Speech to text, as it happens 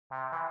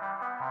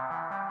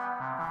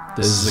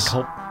This is the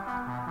Cult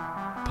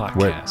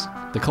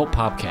Podcast. The Cult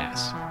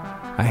Popcast.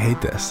 I hate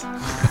this.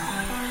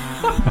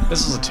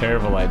 This is a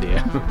terrible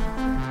idea.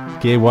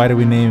 Gabe, why did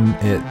we name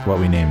it what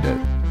we named it?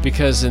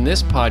 Because in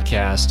this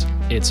podcast,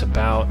 it's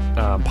about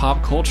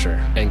pop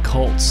culture and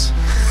cults.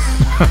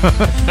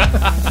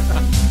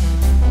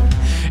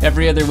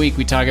 Every other week,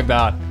 we talk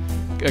about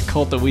a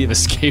cult that we've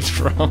escaped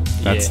from.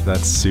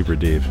 That's super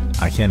deep.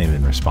 I can't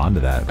even respond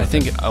to that. I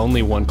think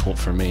only one cult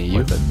for me.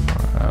 You?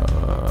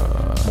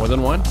 More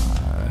than one?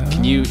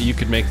 You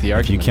could make the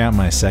argument. If you count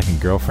my second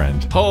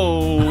girlfriend.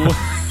 Oh!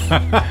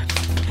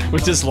 We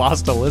just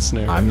lost a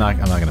listener. I'm not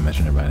going to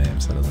mention her by name,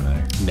 so it doesn't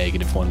matter.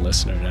 -1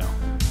 listener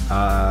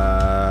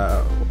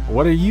now.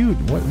 What are you?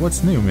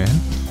 What's new, man?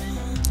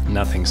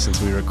 Nothing since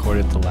we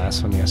recorded the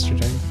last one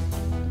yesterday.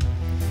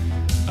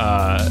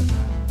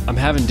 I'm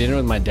having dinner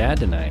with my dad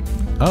tonight.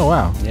 Oh,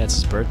 wow. Yeah, it's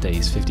his birthday.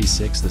 He's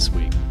 56 this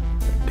week.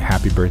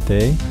 Happy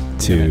birthday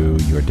to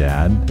your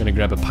dad. I'm gonna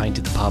grab a pint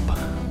at the pub.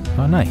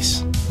 Oh,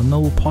 nice. A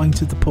little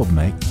pint at the pub,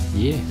 mate.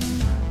 Yeah.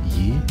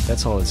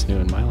 That's all that's new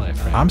in my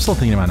life, right? I'm still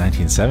thinking about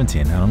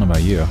 1917. I don't know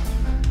about you.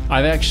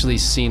 I've actually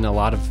seen a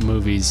lot of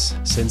movies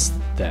since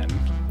then,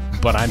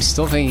 but I'm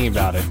still thinking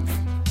about it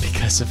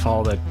because of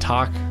all the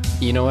talk.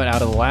 You know what?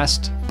 Out of the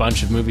last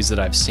bunch of movies that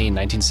I've seen,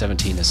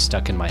 1917 is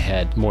stuck in my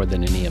head more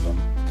than any of them.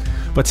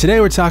 But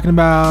today we're talking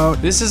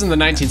about... This isn't the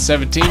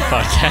 1917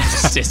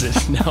 podcast, is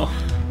it? No.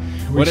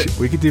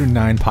 We could do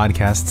 9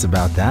 podcasts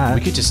about that.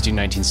 We could just do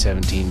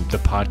 1917, the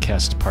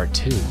podcast part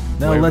 2.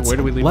 No, where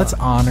do we leave let's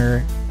off?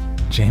 Honor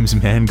James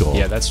Mangold.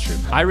 Yeah, that's true.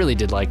 I really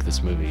did like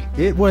this movie.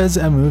 It was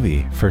a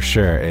movie, for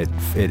sure.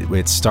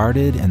 It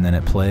started, and then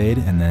it played,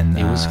 and then...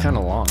 It was kind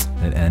of long.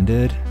 It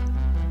ended.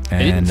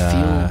 And, it didn't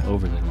feel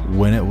overly long.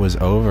 When it was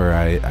over,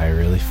 I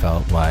really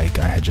felt like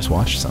I had just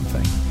watched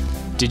something.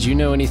 Did you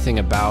know anything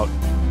about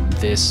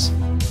this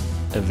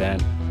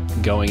event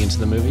going into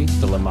the movie,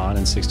 the Le Mans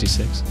in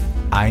 66?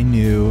 I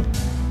knew...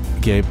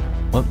 Gabe,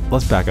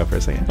 let's back up for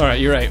a second. All right,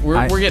 you're right.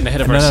 We're getting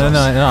ahead of ourselves.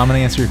 No, I'm going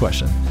to answer your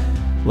question.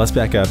 Let's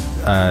back up.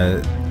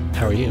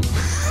 How are you?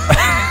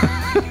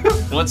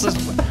 What's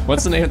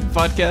the name of the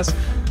podcast?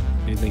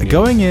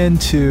 Going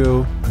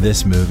into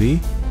this movie,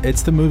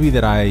 it's the movie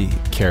that I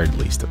cared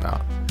least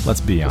about.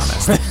 Let's be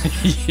honest.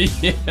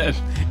 Yeah,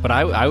 but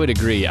I would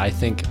agree. I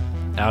think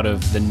out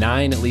of the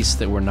 9, at least,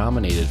 that were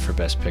nominated for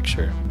Best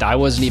Picture, I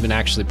wasn't even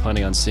actually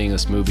planning on seeing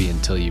this movie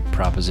until you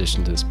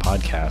propositioned this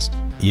podcast.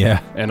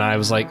 Yeah. And I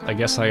was like, I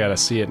guess I got to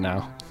see it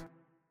now.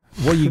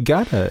 Well, you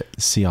gotta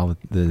see all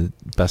the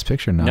Best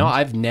Picture now. No,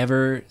 I've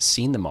never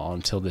seen them all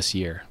until this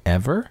year.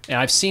 Ever? And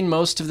I've seen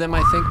most of them,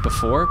 I think,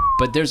 before.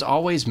 But there's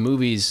always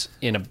movies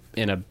in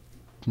a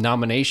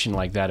nomination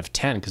like that of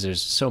 10, because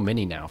there's so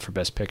many now for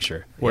Best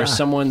Picture, where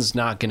someone's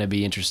not going to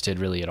be interested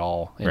really at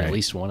all in at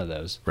least one of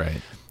those.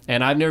 Right.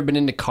 And I've never been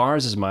into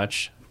cars as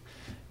much.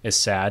 It's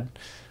sad.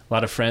 A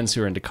lot of friends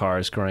who are into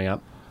cars growing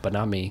up, but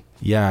not me.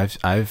 Yeah,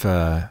 I've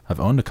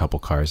owned a couple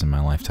cars in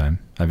my lifetime.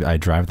 I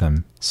drive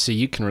them. So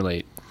you can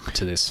relate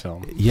to this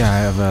film. Yeah, I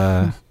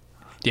have.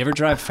 Do you ever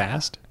drive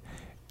fast?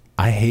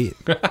 I hate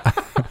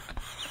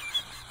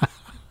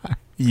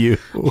you.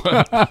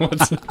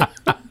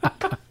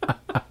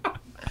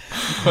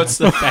 What's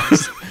the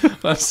fastest?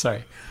 I'm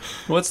sorry.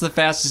 What's the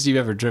fastest you've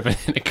ever driven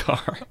in a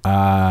car?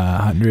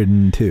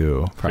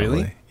 102, probably.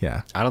 Really?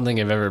 Yeah. I don't think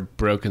I've ever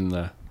broken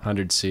the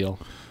 100 seal.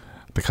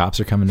 The cops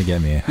are coming to get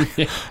me.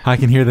 I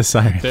can hear the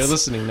sirens. They're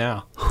listening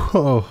now.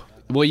 Whoa.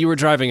 Well, you were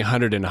driving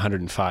 100 and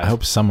 105. I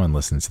hope someone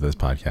listens to this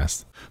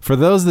podcast. For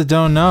those that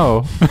don't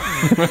know,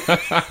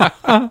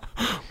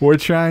 we're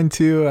trying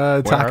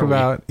to talk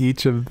about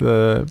each of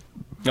the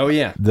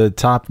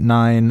top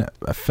 9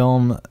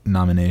 film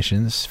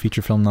nominations,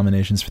 feature film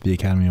nominations for the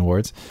Academy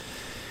Awards.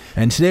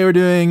 And today we're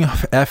doing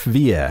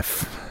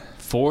FVF.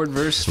 Ford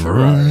versus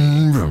Ferrari.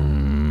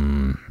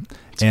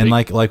 And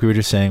like we were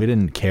just saying, we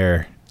didn't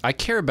care. I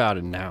care about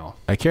it now.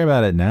 I care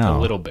about it now. A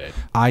little bit.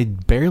 I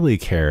barely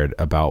cared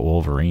about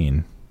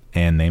Wolverine,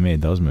 and they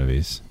made those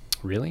movies.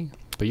 Really?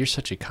 But you're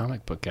such a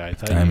comic book guy.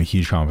 I'm a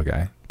huge comic book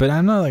guy. But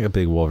I'm not like a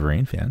big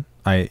Wolverine fan.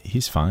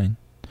 He's fine.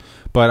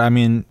 But I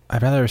mean,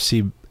 I'd rather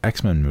see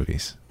X-Men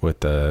movies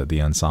with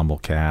the ensemble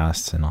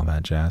cast and all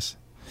that jazz.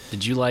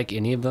 Did you like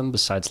any of them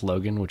besides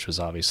Logan, which was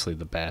obviously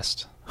the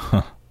best?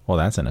 Well,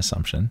 that's an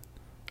assumption.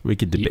 We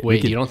could debate.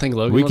 Wait, you don't think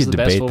Logan was the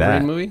best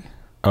Wolverine movie?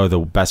 Oh, the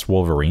best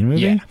Wolverine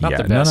movie? Yeah, not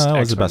the best. No, it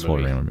was the X-Men best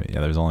Wolverine movie. Yeah,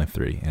 there was only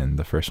 3, and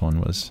the first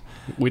one was.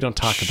 We don't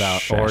talk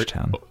about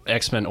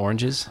X-Men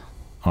Oranges.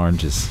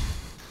 Oranges.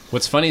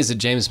 What's funny is that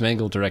James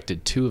Mangold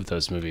directed 2 of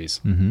those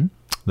movies. Mm-hmm.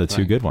 The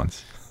 2 good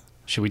ones.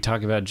 Should we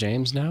talk about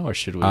James now, or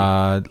should we?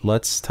 Can we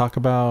talk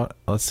about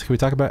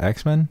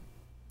X-Men?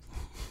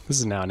 This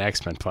is now an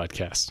X-Men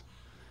podcast.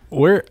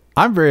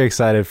 I'm very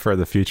excited for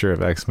the future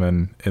of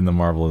X-Men in the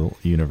Marvel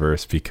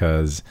universe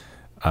because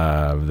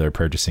they're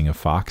purchasing of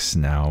Fox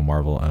now.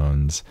 Marvel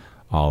owns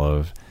all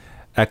of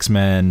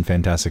X-Men,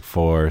 Fantastic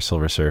Four,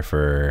 Silver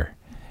Surfer,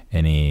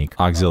 any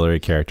auxiliary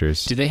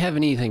characters. Do they have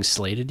anything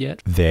slated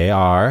yet? They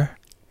are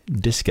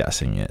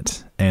discussing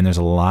it, and there's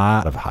a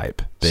lot of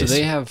hype. So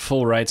they have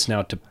full rights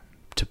now to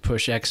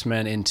push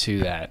X-Men into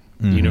that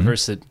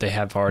universe that they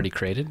have already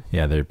created?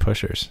 Yeah, they're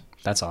pushers.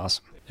 That's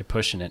awesome. They're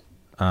pushing it.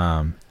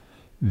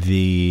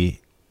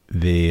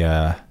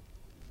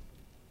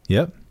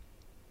 Yep.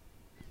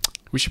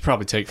 We should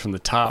probably take from the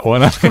top. Why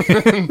not?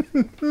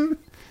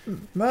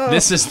 No.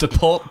 This is the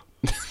Pulp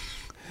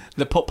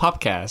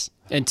Popcast.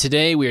 And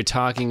today we are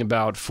talking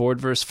about Ford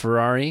vs.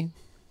 Ferrari.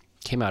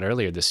 Came out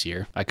earlier this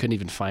year. I couldn't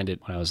even find it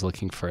when I was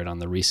looking for it on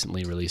the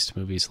recently released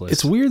movies list.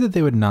 It's weird that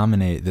they would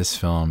nominate this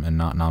film and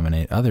not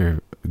nominate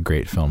other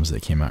great films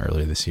that came out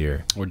earlier this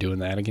year. We're doing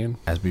that again?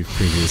 As we've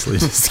previously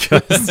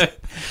discussed.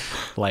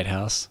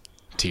 Lighthouse,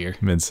 tier.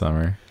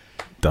 Midsummer,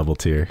 double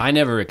tier. I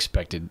never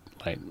expected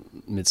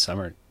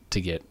Midsummer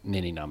to get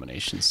any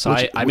nominations. So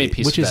I made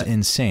peace with that. Which is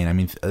insane. I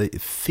mean,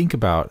 think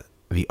about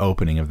the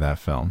opening of that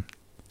film.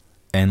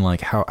 And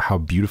like how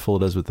beautiful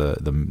it is with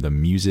the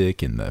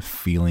music and the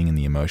feeling and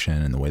the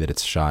emotion and the way that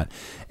it's shot,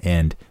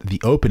 and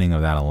the opening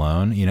of that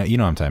alone, you know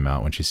what I'm talking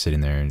about, when she's sitting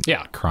there and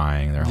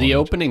crying. The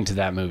opening to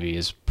that movie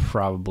is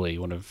probably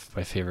one of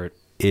my favorite.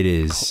 It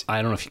is.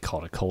 I don't know if you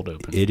call it a cold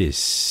open. It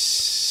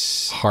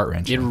is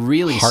heart-wrenching. It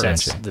really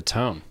sets the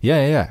tone.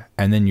 Yeah.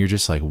 And then you're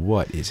just like,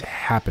 what is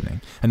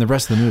happening? And the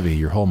rest of the movie,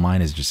 your whole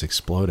mind is just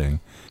exploding.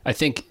 I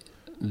think,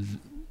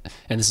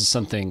 and this is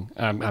something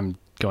I'm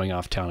going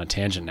off on a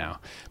tangent now,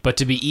 but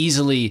to be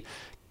easily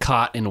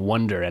caught in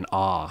wonder and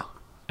awe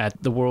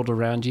at the world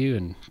around you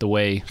and the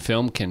way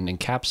film can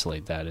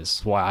encapsulate that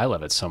is why I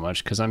love it so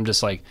much, because I'm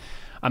just like,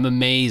 I'm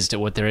amazed at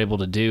what they're able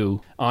to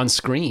do on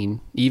screen,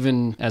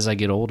 even as I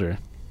get older.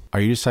 Are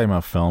you just talking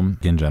about film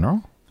in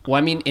general? Well,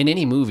 I mean, in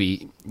any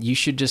movie, you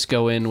should just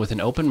go in with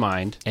an open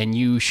mind, and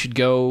you should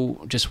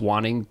go just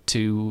wanting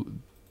to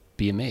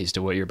be amazed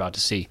at what you're about to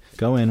see.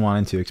 Go in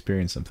wanting to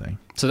experience something.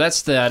 So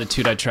that's the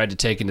attitude I tried to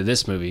take into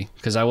this movie,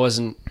 because I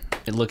wasn't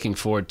looking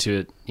forward to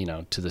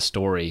it, to the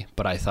story,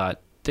 but I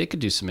thought they could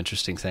do some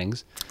interesting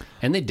things,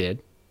 and they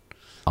did.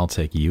 I'll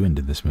take you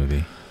into this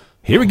movie.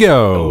 Here we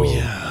go. Oh,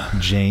 yeah.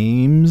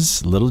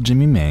 Little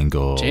Jimmy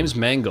Mangold. James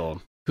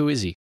Mangold. Who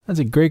is he? That's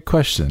a great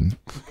question.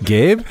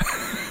 Gabe?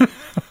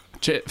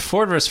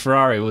 Ford vs.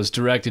 Ferrari was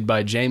directed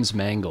by James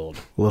Mangold.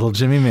 Little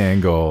Jimmy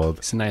Mangold.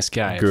 He's a nice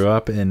guy. Grew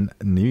up in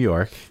New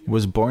York.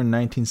 Was born in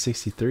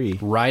 1963.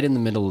 Right in the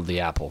middle of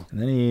the apple.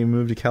 And then he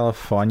moved to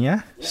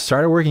California.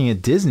 Started working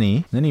at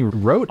Disney. Then he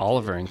wrote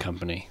Oliver and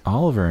Company.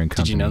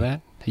 Did you know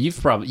that?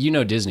 You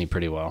know Disney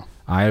pretty well.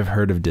 I have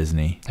heard of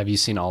Disney. Have you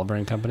seen Oliver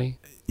and Company?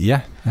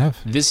 Yeah, I have.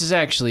 This is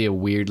actually a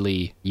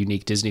weirdly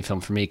unique Disney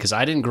film for me, because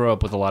I didn't grow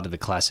up with a lot of the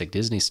classic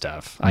Disney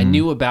stuff. I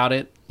knew about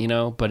it,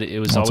 but it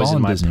was always in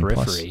my Disney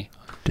periphery.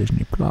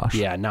 Disney Plus.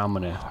 Yeah, now I'm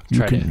going to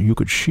try to... You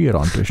could see it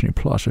on Disney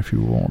Plus if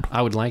you want.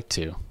 I would like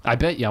to. I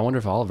bet you. I wonder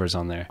if Oliver's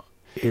on there.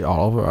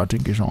 Oliver, I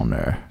think, is on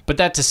there. But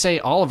that to say,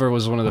 Oliver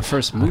was one of the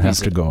first movies I have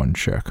to go and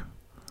check.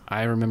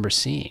 I remember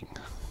seeing.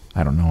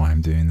 I don't know why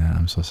I'm doing that.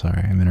 I'm so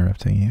sorry. I'm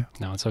interrupting you.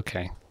 No, it's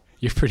okay.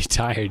 You're pretty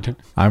tired.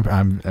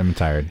 I'm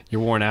tired.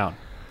 You're worn out.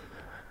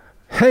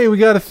 Hey, we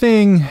got a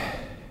thing.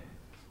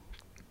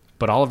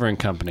 But Oliver and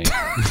Company.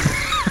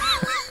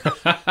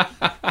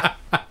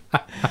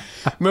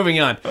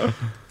 Moving on.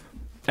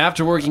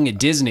 After working at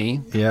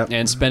Disney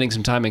and spending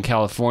some time in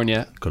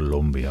California,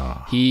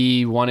 Colombia,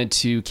 he wanted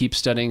to keep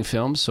studying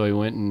film, so he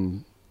went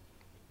and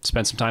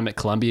spent some time at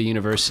Columbia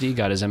University,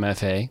 got his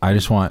MFA. I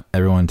just want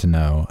everyone to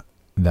know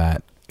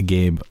that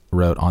Gabe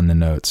wrote on the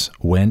notes,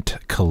 went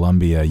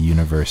Columbia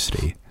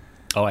University.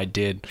 Oh, I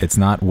did. It's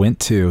not went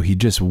to. He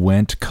just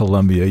went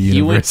Columbia University.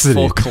 He went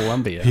full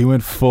Columbia. He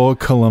went full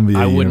Columbia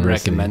University. I wouldn't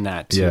recommend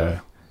that to... Yeah.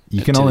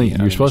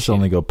 You're supposed to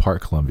only go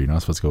part Columbia. You're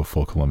not supposed to go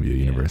full Columbia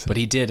University. But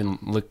he did, and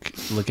look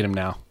at him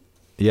now.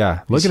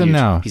 Yeah, look at him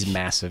now. He's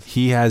massive.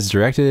 He has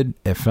directed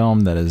a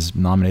film that is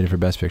nominated for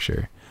Best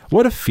Picture.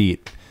 What a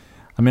feat.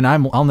 I mean,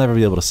 I'll never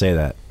be able to say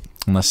that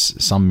unless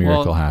some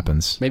miracle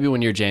happens. Maybe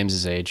when you're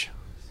James's age.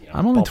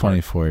 I'm only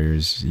 24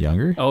 years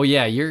younger. Oh,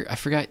 yeah. I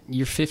forgot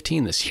you're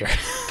 15 this year.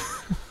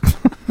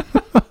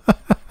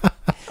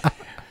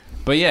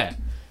 But yeah,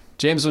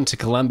 James went to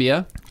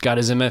Columbia, got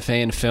his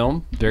MFA in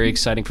film. Very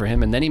exciting for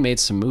him. And then he made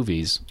some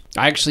movies.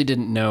 I actually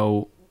didn't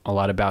know a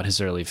lot about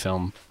his early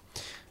film.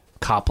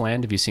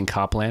 Copland. Have you seen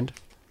Copland?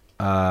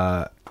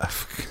 No.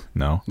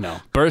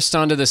 Burst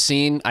onto the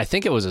scene. I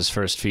think it was his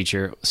first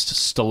feature.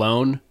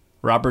 Stallone,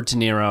 Robert De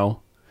Niro.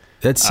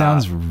 That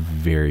sounds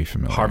very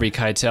familiar. Harvey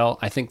Keitel.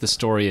 I think the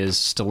story is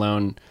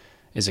Stallone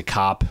is a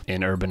cop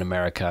in urban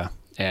America,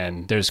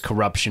 and there's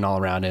corruption all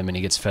around him, and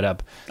he gets fed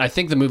up. I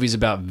think the movie's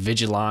about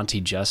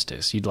vigilante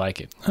justice. You'd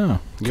like it. Oh,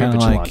 you're a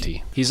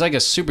vigilante. He's like a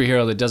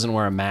superhero that doesn't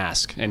wear a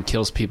mask and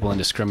kills people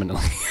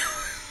indiscriminately.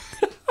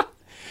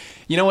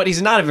 You know what?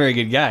 He's not a very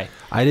good guy.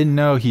 I didn't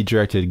know he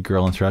directed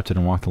Girl Interrupted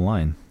and Walk the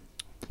Line.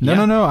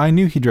 No. I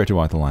knew he directed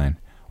Walk the Line.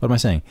 What am I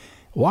saying?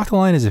 Walk the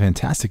Line is a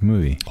fantastic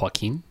movie.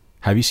 Joaquin?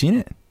 Have you seen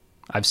it?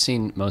 I've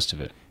seen most of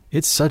it.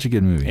 It's such a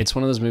good movie. It's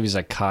one of those movies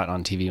I caught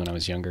on TV when I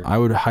was younger. I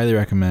would highly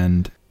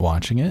recommend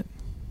watching it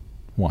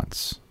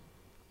once.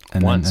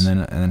 And Once.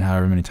 then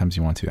however many times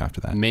you want to after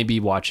that. Maybe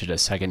watch it a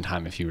second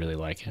time if you really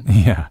like it.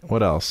 Yeah.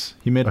 What else?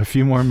 He made a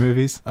few more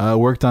movies.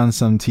 Worked on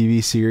some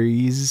TV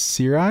series,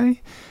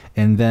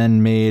 and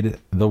then made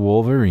The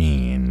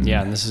Wolverine.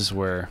 Yeah, and this is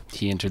where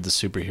he entered the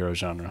superhero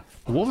genre.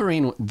 The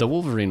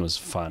Wolverine was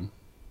fun.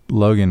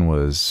 Logan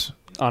was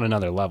on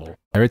another level.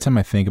 Every time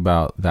I think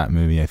about that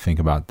movie, I think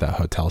about that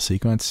hotel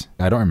sequence.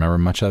 I don't remember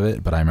much of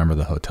it, but I remember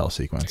the hotel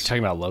sequence. You're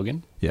talking about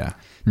Logan? Yeah.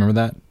 Remember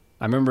that?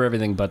 I remember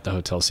everything but the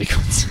hotel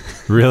sequence.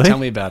 Really? Tell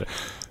me about it.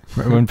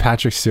 When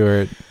Patrick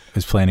Stewart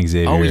was playing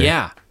Xavier. Oh,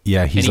 yeah.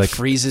 Yeah, he's and like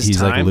freezes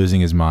he's time. like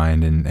losing his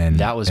mind, and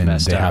that was and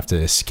messed they up. have to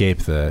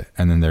escape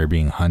and then they're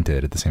being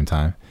hunted at the same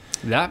time.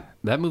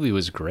 That movie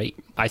was great.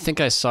 I think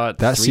I saw it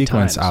that 3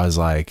 sequence. times. I was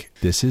like,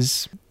 this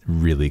is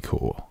really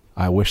cool.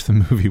 I wish the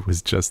movie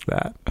was just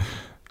that.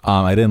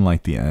 I didn't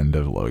like the end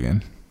of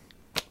Logan,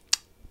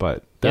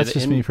 but that's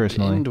just me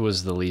personally. The end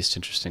was the least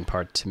interesting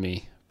part to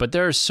me. But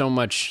there's so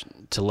much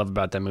to love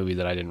about that movie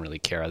that I didn't really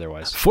care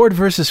otherwise. Ford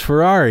versus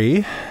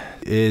Ferrari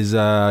is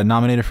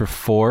nominated for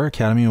 4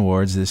 Academy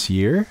Awards this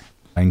year,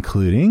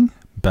 including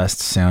Best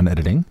Sound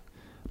Editing,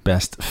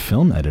 Best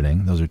Film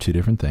Editing. Those are 2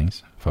 different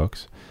things,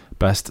 folks.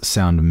 Best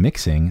Sound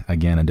Mixing,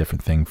 again, a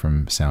different thing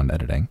from sound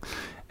editing,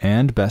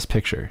 and Best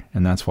Picture.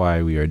 And that's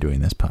why we are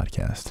doing this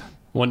podcast.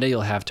 One day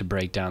you'll have to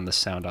break down the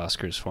sound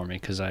Oscars for me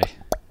because I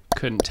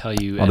couldn't tell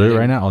you. I'll do it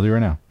right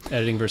now.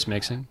 Editing versus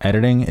mixing?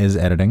 Editing is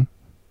editing.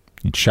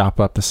 You chop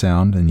up the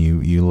sound and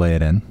you lay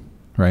it in,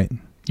 right?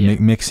 Yeah.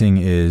 Mixing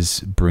is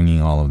bringing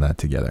all of that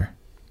together.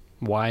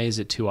 Why is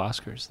it 2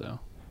 Oscars, though?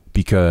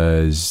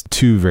 Because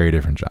 2 very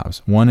different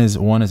jobs. One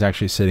is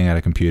actually sitting at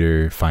a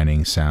computer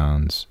finding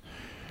sounds.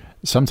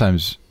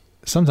 Sometimes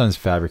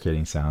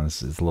fabricating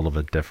sounds is a little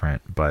bit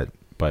different, but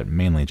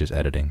mainly just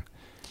editing.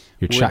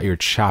 You're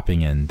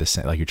chopping in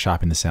you're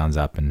chopping the sounds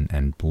up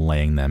and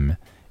laying them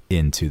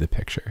into the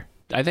picture.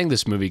 I think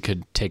this movie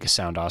could take a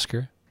sound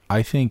Oscar.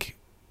 I think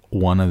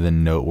one of the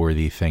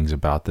noteworthy things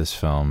about this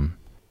film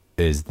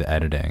is the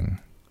editing.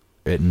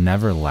 It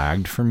never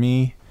lagged for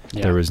me.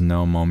 Yeah. There was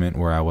no moment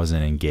where I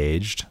wasn't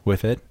engaged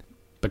with it.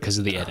 Because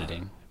of the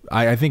editing.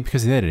 I think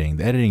because of the editing.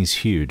 The editing is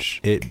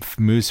huge. It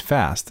moves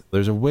fast.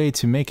 There's a way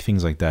to make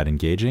things like that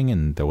engaging,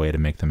 and the way to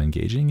make them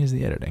engaging is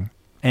the editing.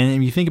 And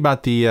if you think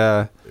about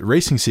the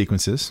racing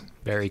sequences,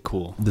 very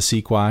cool. The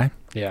sequai,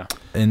 yeah,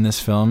 in this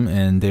film,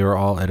 and they were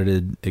all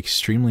edited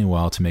extremely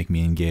well to make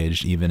me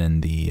engaged, even in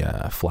the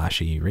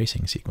flashy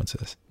racing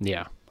sequences.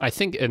 Yeah, I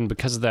think, and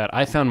because of that,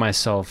 I found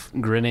myself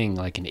grinning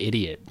like an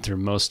idiot through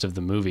most of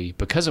the movie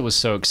because it was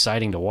so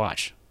exciting to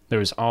watch. There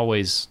was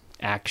always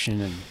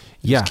action and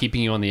just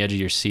keeping you on the edge of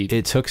your seat.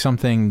 It took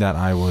something that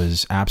I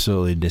was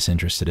absolutely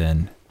disinterested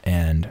in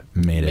and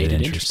made it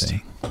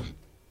interesting.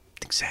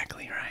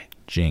 Exactly right.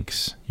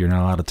 Jinx, you're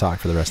not allowed to talk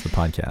for the rest of the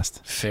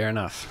podcast. Fair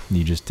enough.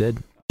 You just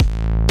did.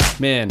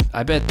 Man,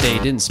 I bet they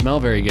didn't smell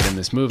very good in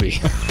this movie.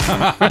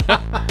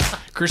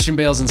 Christian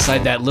Bale's inside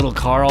that little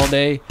car all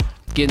day,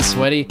 getting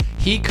sweaty.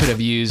 He could have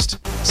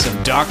used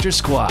some Dr.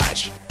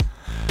 Squatch.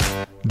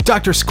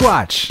 Dr.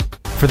 Squatch!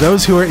 For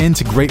those who are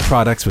into great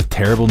products with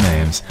terrible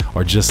names,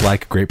 or just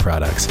like great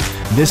products,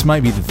 this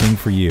might be the thing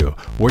for you.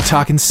 We're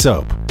talking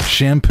soap,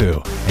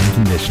 shampoo, and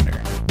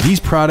conditioner. These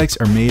products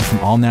are made from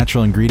all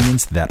natural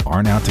ingredients that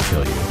aren't out to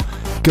kill you.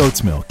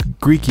 Goat's milk,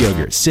 Greek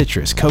yogurt,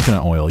 citrus,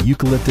 coconut oil,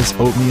 eucalyptus,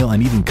 oatmeal,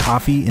 and even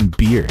coffee and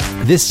beer.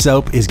 This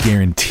soap is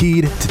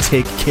guaranteed to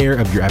take care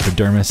of your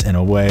epidermis in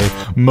a way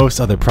most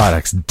other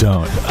products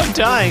don't. I'm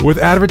dying. With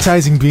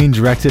advertising being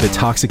directed at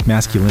toxic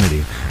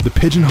masculinity, the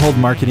pigeonholed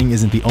marketing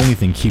isn't the only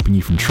thing keeping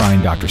you from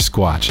trying Dr.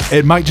 Squatch.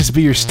 It might just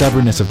be your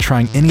stubbornness of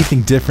trying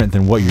anything different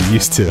than what you're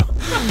used to.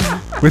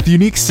 With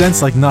unique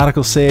scents like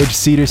nautical sage,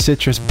 cedar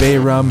citrus, bay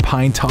rum,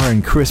 pine tar,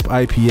 and crisp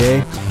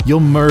IPA, you'll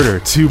murder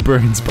 2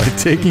 birds by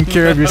taking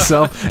care of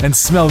yourself and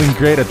smelling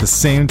great at the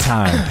same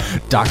time.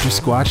 Dr.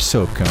 Squatch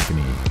Soap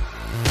Company.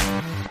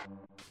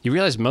 You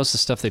realize most of the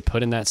stuff they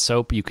put in that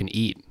soap you can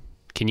eat.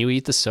 Can you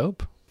eat the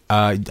soap?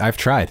 I've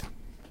tried.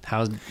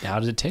 How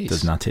does it taste?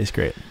 Does not taste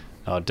great.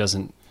 Oh, it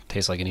doesn't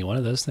taste like any one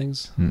of those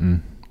things?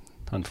 Mm-mm.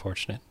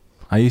 Unfortunate.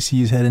 I used to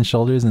use Head and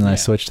Shoulders, and then I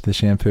switched to the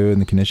shampoo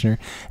and the conditioner,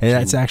 and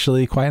that's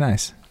actually quite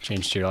nice.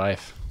 Changed your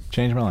life.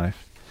 Changed my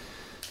life.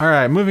 All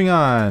right, moving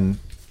on.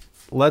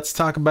 Let's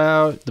talk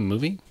about the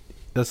movie.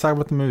 Let's talk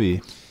about the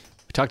movie.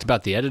 We talked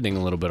about the editing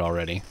a little bit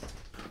already.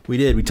 We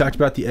did. We talked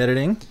about the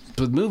editing.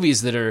 With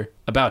movies that are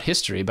about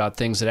history, about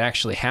things that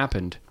actually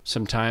happened,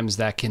 sometimes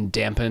that can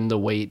dampen the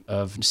weight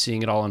of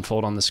seeing it all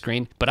unfold on the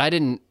screen. But I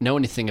didn't know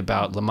anything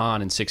about Le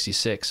Mans in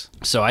 '66,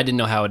 so I didn't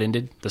know how it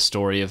ended, the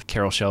story of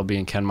Carroll Shelby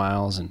and Ken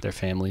Miles and their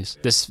families.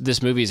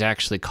 This movie is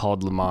actually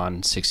called Le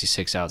Mans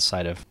 '66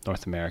 outside of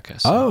North America.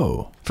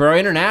 So for our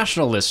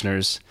international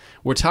listeners,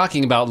 we're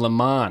talking about Le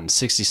Mans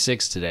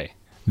 '66 today.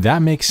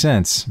 That makes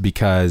sense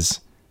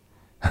because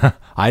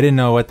I didn't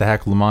know what the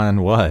heck Le Mans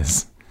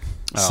was.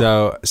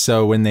 Oh.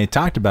 So when they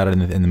talked about it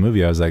in the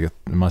movie, I was like, it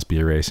must be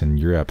a race in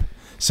Europe.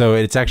 So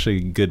it's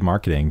actually good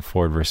marketing,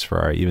 Ford versus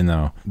Ferrari, even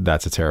though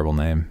that's a terrible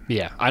name.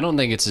 Yeah, I don't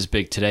think it's as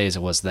big today as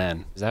it was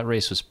then. That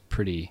race was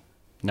pretty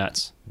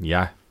nuts.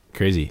 Yeah,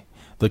 Crazy.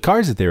 The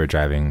cars that they were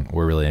driving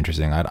were really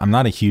interesting. I'm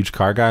not a huge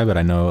car guy, but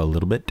I know a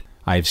little bit.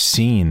 I've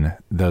seen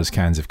those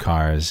kinds of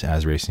cars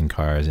as racing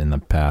cars in the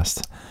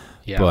past.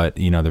 Yeah. But,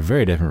 they're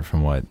very different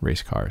from what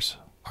race cars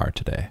are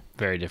today.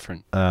 Very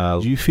different.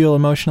 Do you feel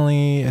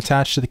emotionally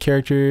attached to the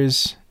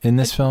characters in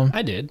this film?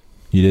 I did.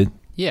 You did?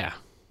 Yeah.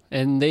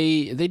 And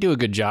they do a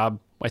good job,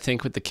 I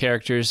think, with the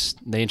characters.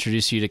 They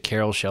introduce you to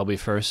Carroll Shelby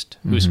first,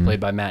 who's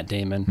played by Matt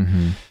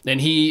Damon. And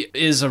he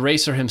is a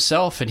racer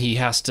himself, and he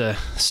has to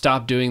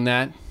stop doing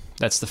that.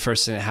 That's the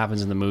first thing that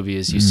happens in the movie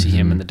is you see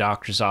him in the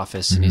doctor's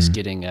office, and he's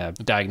getting a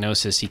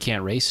diagnosis. He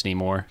can't race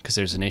anymore because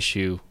there's an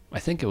issue. I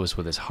think it was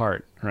with his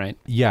heart, right?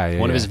 Yeah.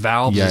 One of his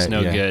valves is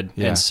no good.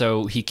 Yeah. And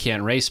so he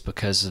can't race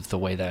because of the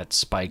way that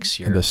spikes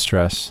the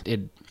stress.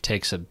 It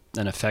takes an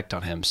effect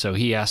on him. So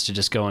he has to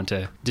just go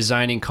into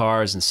designing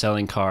cars and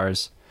selling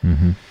cars,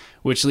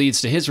 which leads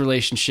to his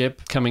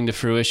relationship coming to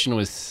fruition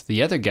with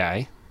the other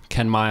guy,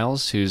 Ken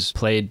Miles, who's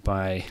played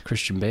by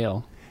Christian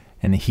Bale.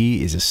 And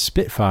he is a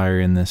spitfire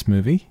in this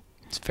movie.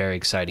 It's very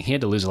exciting. He had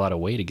to lose a lot of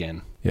weight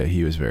again. Yeah,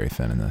 he was very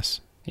thin in this.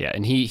 Yeah,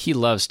 and he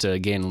loves to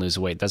gain and lose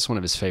weight. That's one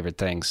of his favorite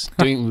things.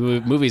 Doing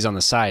movies on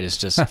the side is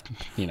just,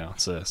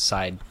 it's a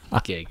side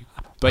gig.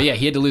 But yeah,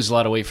 he had to lose a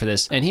lot of weight for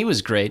this, and he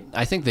was great.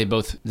 I think they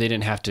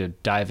didn't have to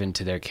dive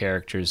into their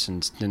characters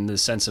in the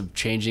sense of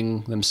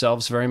changing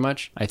themselves very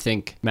much. I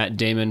think Matt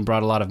Damon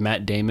brought a lot of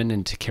Matt Damon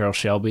into Carroll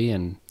Shelby,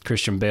 and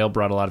Christian Bale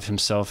brought a lot of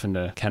himself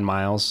into Ken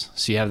Miles.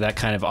 So you have that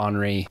kind of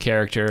ornery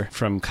character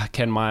from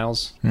Ken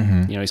Miles.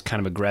 He's kind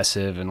of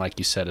aggressive and, like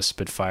you said, a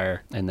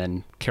spitfire. And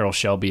then Carroll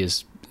Shelby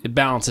it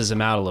balances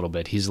him out a little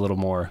bit. He's a little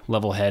more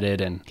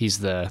level-headed, and he's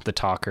the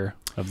talker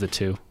of the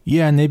two.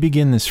 Yeah, and they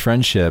begin this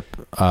friendship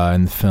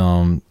in the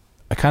film,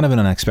 a kind of an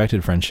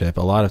unexpected friendship.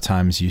 A lot of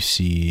times you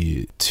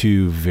see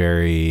two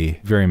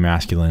very, very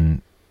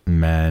masculine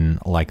men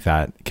like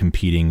that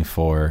competing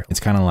for,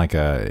 it's kind of like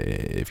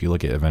if you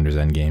look at Avengers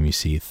Endgame, you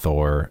see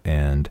Thor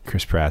and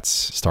Chris Pratt's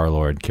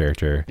Star-Lord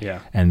character,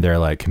 and they're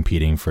like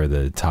competing for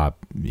the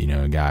top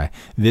guy.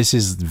 This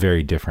is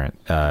very different.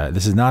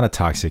 This is not a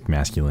toxic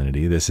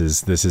masculinity. This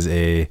is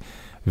a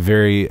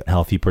very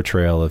healthy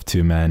portrayal of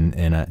two men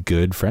in a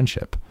good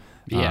friendship.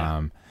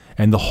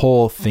 And the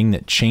whole thing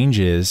that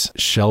changes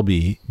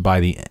Shelby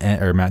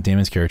or Matt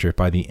Damon's character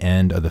by the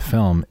end of the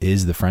film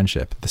is the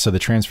friendship. So the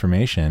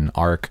transformation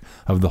arc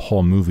of the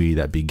whole movie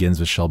that begins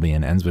with Shelby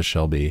and ends with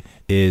Shelby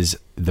is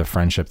the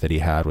friendship that he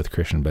had with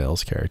Christian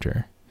Bale's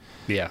character.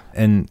 Yeah.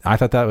 And I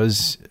thought that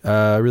was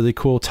a really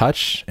cool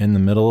touch in the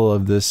middle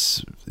of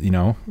this,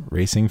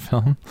 racing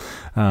film.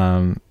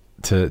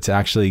 To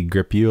actually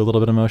grip you a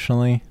little bit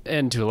emotionally.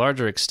 And to a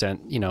larger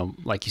extent,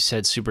 like you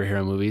said,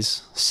 superhero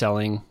movies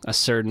selling a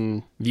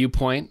certain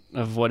viewpoint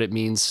of what it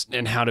means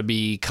and how to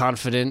be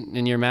confident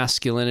in your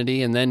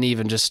masculinity, and then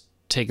even just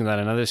taking that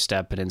another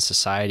step and in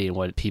society and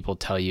what people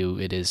tell you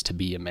it is to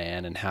be a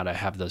man and how to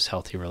have those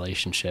healthy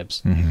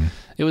relationships.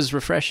 It was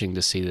refreshing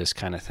to see this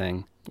kind of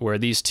thing where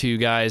these two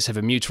guys have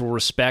a mutual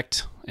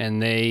respect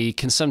and they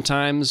can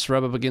sometimes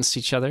rub up against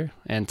each other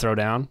and throw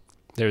down.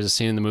 There's a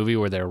scene in the movie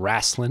where they're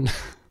wrestling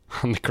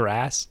on the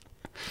grass.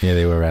 Yeah,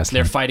 they were wrestling.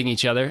 They're fighting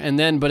each other,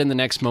 but in the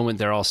next moment,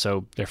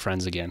 they're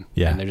friends again.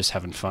 Yeah, and they're just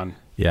having fun.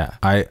 Yeah,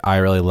 I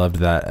really loved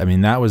that. I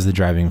mean, that was the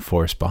driving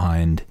force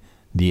behind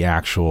the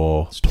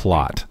actual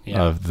plot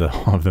of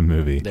the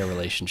movie. Their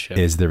relationship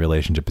is the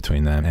relationship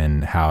between them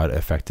and how it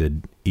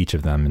affected each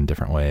of them in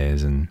different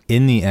ways. And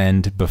in the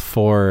end,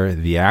 before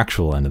the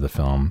actual end of the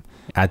film,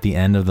 at the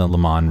end of the Le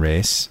Mans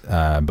race,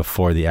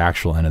 before the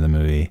actual end of the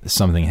movie,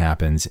 something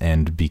happens,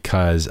 and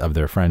because of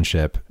their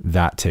friendship,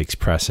 that takes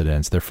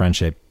precedence. Their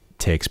friendship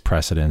takes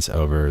precedence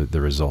over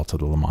the result of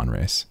the Le Mans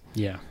race.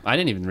 Yeah, I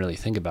didn't even really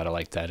think about it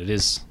like that. It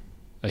is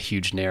a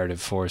huge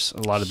narrative force.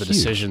 A lot of the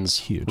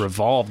decisions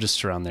revolve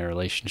just around their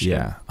relationship.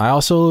 Yeah. I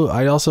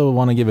also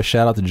want to give a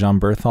shout out to John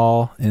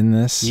Berthal in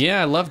this.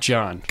 Yeah, I love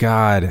John.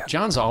 God.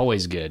 John's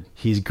always good.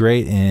 He's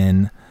great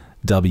in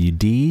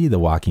WD, The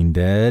Walking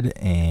Dead,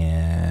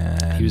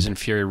 and he was in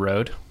Fury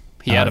Road.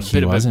 He had a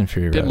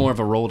bit more of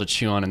a role to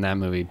chew on in that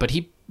movie. But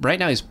right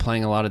now he's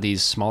playing a lot of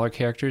these smaller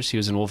characters. He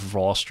was in Wolf of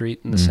Wall Street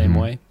in the same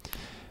way.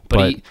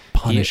 But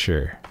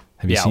Punisher.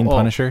 Have you seen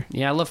Punisher?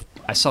 Yeah,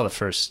 I saw the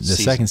first The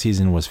season. second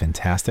season was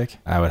fantastic.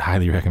 I would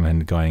highly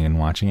recommend going and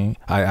watching it.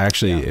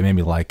 It made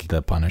me like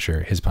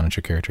his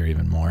Punisher character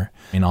even more.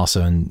 And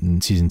also in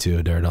season 2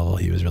 of Daredevil,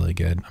 he was really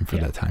good for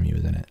that time he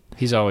was in it.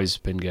 He's always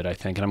been good, I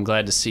think, and I'm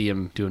glad to see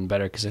him doing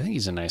better because I think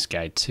he's a nice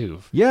guy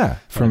too. Yeah,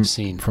 from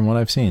what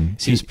I've seen,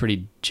 seems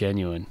pretty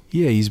genuine.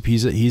 Yeah, he's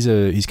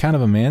kind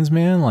of a man's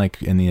man,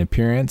 like in the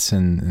appearance,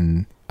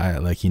 and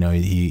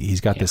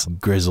he's got this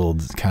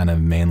grizzled kind of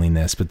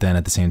manliness, but then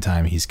at the same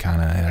time he's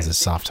kind of has a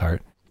soft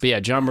heart. But yeah,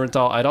 John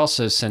Bernthal. I'd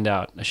also send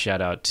out a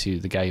shout out to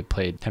the guy who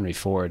played Henry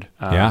Ford.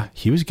 Yeah,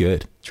 he was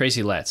good.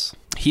 Tracy Letts.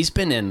 He's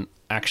been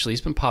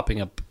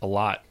popping up a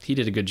lot. He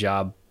did a good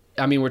job.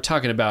 I mean, we're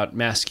talking about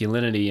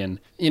masculinity and,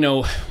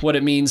 what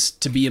it means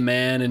to be a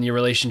man and your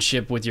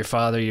relationship with your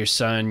father, your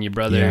son, your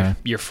brother,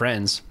 your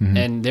friends. Mm-hmm.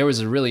 And there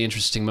was a really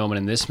interesting moment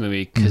in this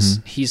movie because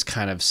he's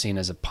kind of seen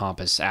as a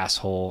pompous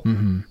asshole.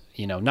 Mm-hmm.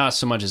 not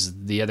so much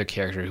as the other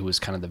character who was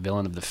kind of the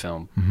villain of the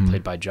film,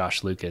 played by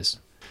Josh Lucas.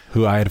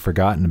 Who I had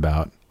forgotten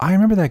about. I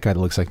remember that guy that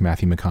looks like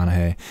Matthew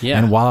McConaughey. Yeah.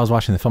 And while I was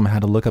watching the film, I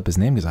had to look up his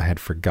name because I had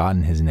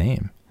forgotten his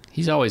name.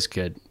 He's always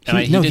good.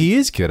 He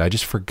is good. I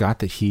just forgot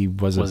that he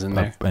was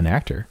an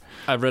actor.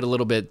 I've read a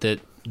little bit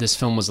that this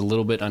film was a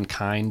little bit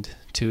unkind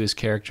to his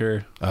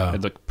character,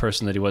 the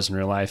person that he was in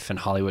real life, and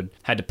Hollywood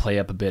had to play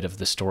up a bit of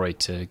the story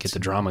to get the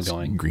drama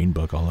going. Green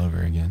Book all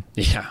over again.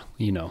 Yeah,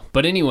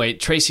 But anyway,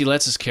 Tracy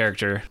Letts'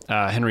 character,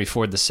 Henry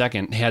Ford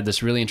II, had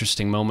this really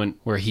interesting moment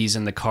where he's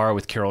in the car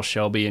with Carroll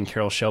Shelby, and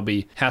Carroll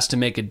Shelby has to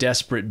make a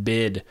desperate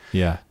bid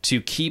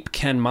to keep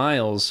Ken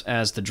Miles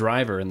as the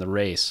driver in the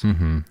race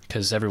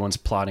because everyone's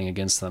plotting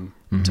against them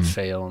to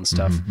fail and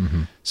stuff.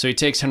 So he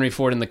takes Henry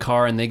Ford in the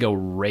car and they go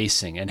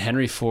racing. And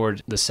Henry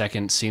Ford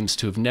II seems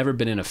to have never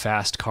been in a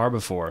fast car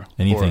before.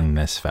 Anything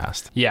this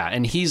fast. Yeah,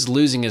 and he's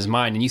losing his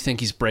mind, and you think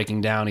he's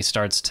breaking down. He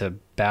starts to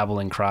babble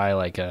and cry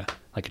like a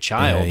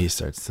child.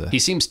 Yeah, He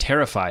seems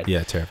terrified.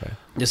 Yeah, terrified.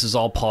 This is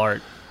all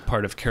part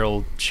of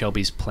Carroll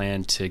Shelby's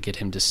plan to get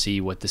him to see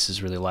what this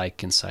is really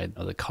like inside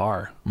of the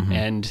car.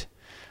 And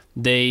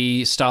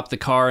they stop the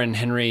car, and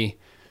Henry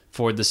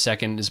Ford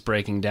II is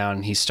breaking down,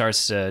 and he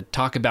starts to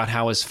talk about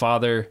how his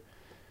father...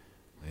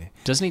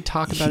 Doesn't he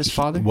talk about his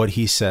father? What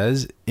he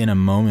says in a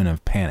moment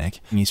of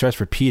panic, and he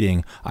starts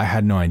repeating, I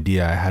had no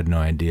idea, I had no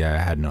idea, I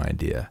had no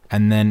idea.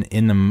 And then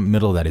in the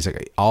middle of that, he's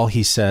like, all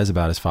he says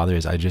about his father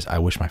is, I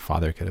wish my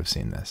father could have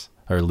seen this,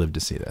 or lived to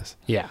see this.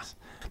 Yeah.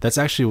 That's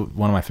actually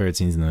one of my favorite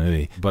scenes in the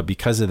movie. But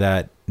because of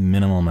that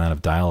minimal amount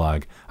of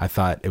dialogue, I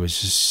thought it was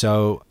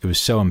so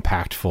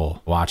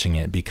impactful watching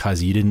it,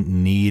 because you didn't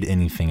need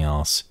anything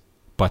else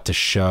but to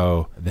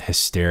show the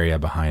hysteria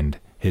behind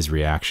his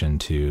reaction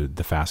to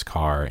the fast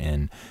car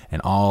and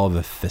all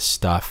the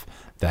stuff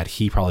that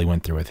he probably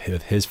went through with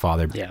his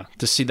father. Yeah,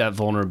 to see that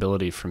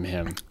vulnerability from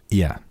him.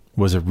 Yeah,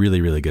 was a really,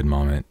 really good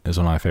moment. It was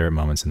one of my favorite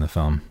moments in the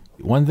film.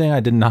 One thing I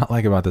did not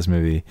like about this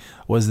movie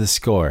was the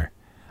score.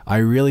 I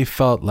really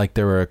felt like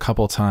there were a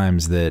couple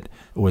times that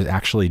it was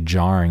actually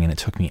jarring and it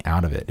took me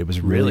out of it. It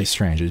was really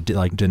strange. It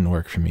didn't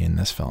work for me in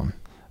this film.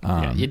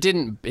 It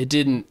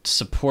didn't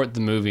support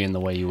the movie in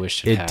the way you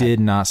wished it had. It did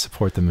not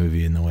support the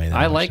movie in the way that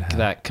I like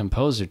that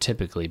composer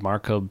typically,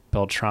 Marco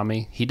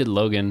Beltrami. He did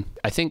Logan.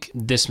 I think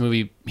this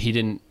movie, he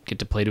didn't get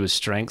to play to his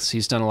strengths.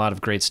 He's done a lot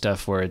of great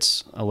stuff where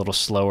it's a little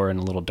slower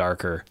and a little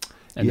darker.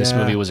 And this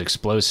movie was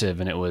explosive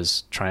and it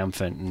was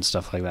triumphant and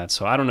stuff like that.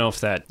 So I don't know if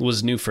that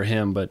was new for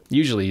him, but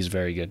usually he's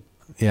very good.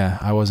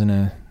 Yeah, it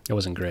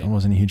wasn't great. I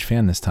wasn't a huge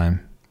fan this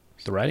time.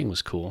 The writing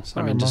was cool.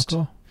 Sorry,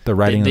 the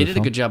writing. They did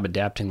a good job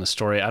adapting the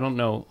story. I don't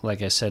know,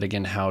 like I said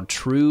again, how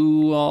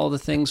true all the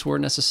things were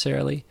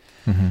necessarily.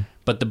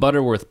 But the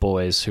Butterworth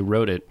boys who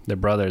wrote it, they're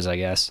brothers, I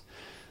guess.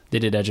 They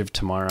did Edge of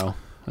Tomorrow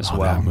as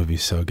well. That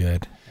movie's so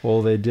good.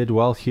 Well, they did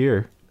well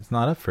here. It's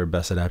not up for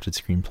best adapted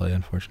screenplay,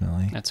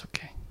 unfortunately. That's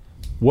okay.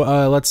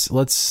 Well,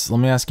 let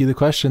me ask you the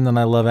question that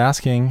I love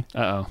asking.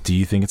 Uh-oh. Do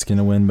you think it's going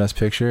to win Best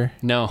Picture?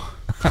 No.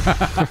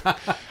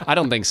 I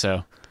don't think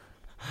so.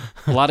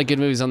 A lot of good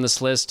movies on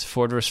this list.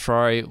 Ford vs.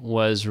 Ferrari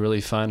was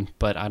really fun,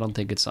 but I don't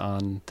think it's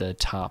on the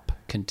top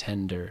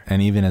contender.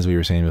 And even as we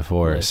were saying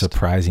before, list.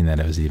 Surprising that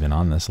it was even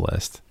on this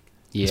list.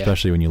 Yeah.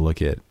 Especially when you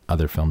look at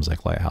other films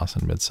like Lighthouse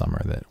and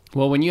Midsommar.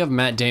 Well, when you have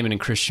Matt Damon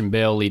and Christian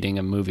Bale leading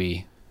a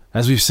movie.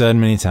 As we've said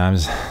many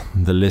times,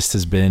 the list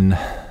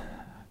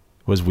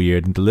was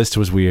weird. The list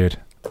was weird.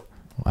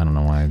 I don't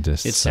know why I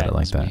just said it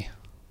like that. Me.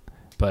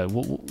 But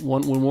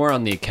when we're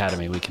on the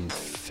Academy, we can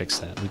fix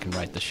that. We can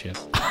right the ship.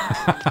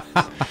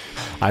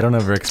 I don't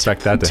ever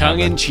expect that to happen.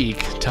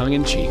 Tongue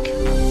in cheek.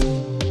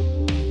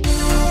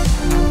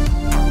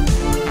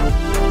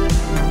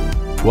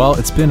 Well,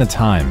 it's been a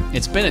time.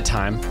 It's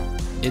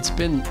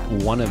been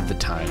one of the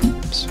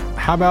times.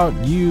 How about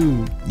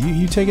you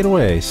take it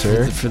away,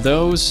 sir? For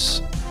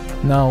those...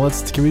 No,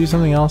 can we do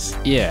something else?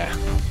 Yeah,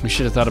 we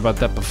should have thought about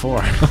that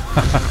before.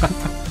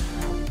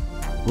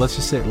 Let's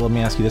just say, let me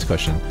ask you this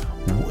question.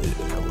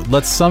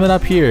 Let's sum it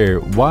up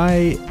here.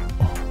 Why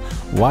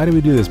do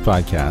we do this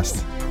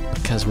podcast?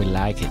 Because we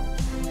like it.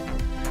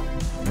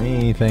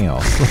 Anything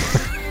else?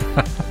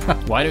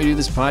 Why do we do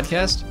this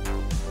podcast?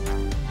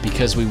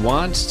 Because we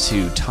want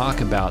to talk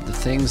about the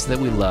things that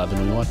we love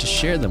and we want to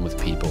share them with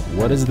people.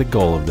 What is the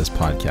goal of this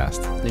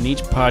podcast? In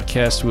each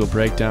podcast, we'll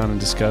break down and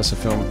discuss a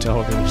film or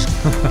television.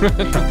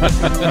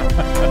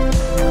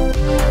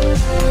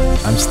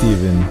 I'm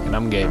Steven. And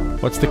I'm Gabe.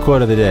 What's the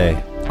quote of the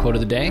day? Quote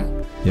of the day?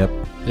 Yep.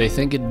 They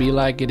think it'd be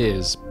like it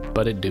is,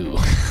 but it do.